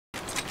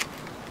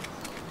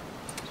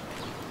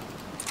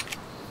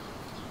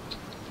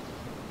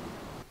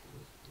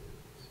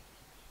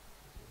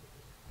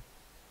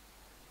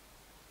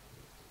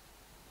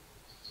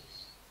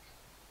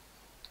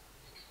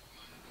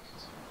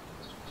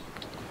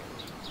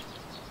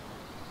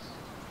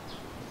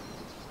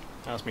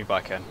That's me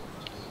back in.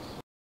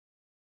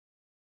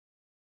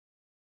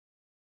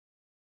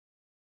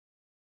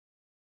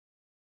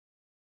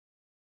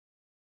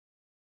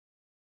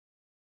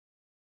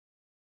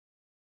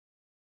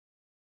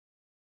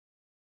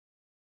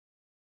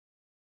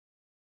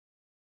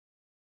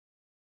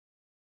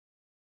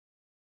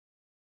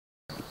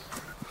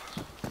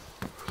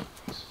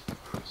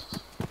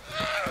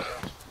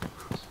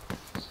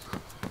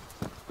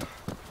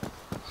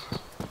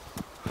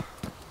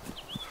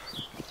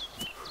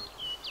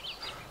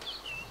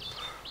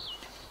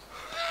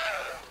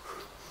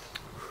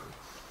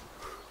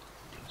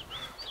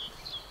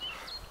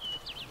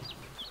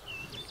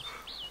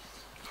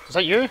 Is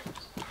that you?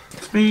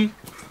 It's me.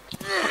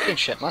 Fucking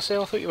shit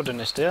myself, I thought you were doing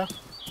this there.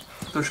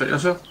 Don't shit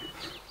yourself.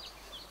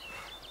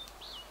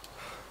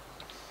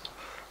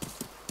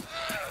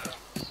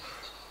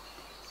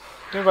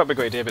 Do you know what we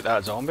got to do about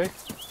that zombie?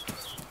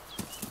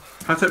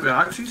 Hit it with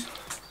axes.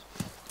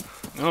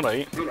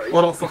 Alright.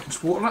 Or I'll fucking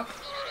sport it.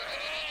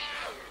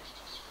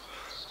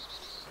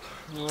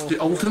 Well, The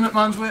ultimate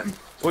man's weapon.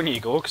 where do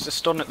you go? Because it's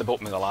stood at the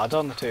bottom of the ladder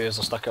and the two of us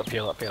are stuck up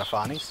here like a pair of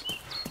fannies.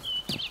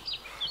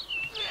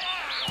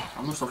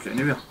 I'm not stuck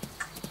anywhere.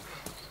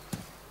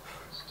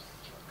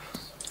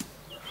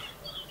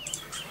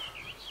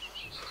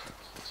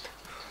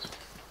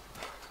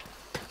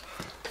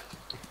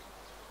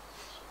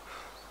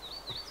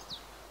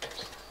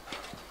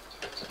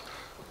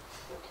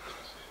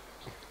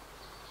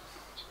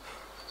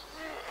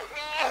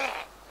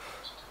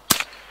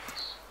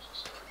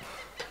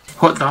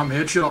 Hot damn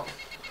headshot.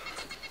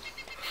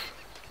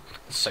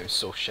 Sounds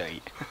so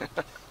shite.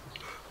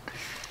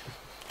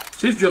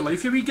 Saved your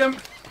life, you wee gimp.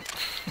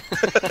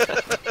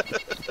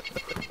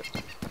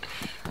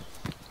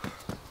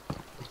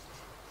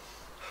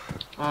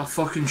 Ah,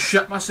 fucking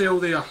shit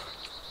myself there.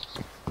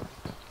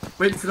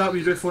 Went for that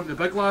wee roof onto the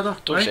big ladder.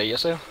 Don't right? shit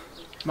yourself.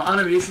 My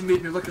animation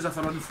made me look as if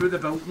I run through the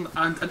building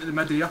and into the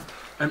mid-air,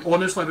 and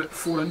honestly about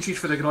 4 inches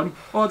for the ground.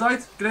 Oh, I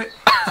died. Great.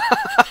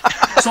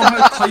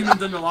 Somehow climbing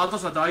down the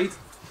ladders, I died.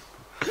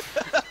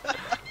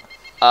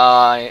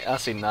 Aye, I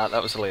seen that,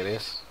 that was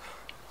hilarious.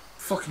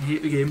 Fucking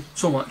hate the game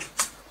so much.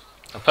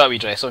 I'll put a wee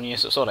dress on you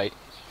so it's alright.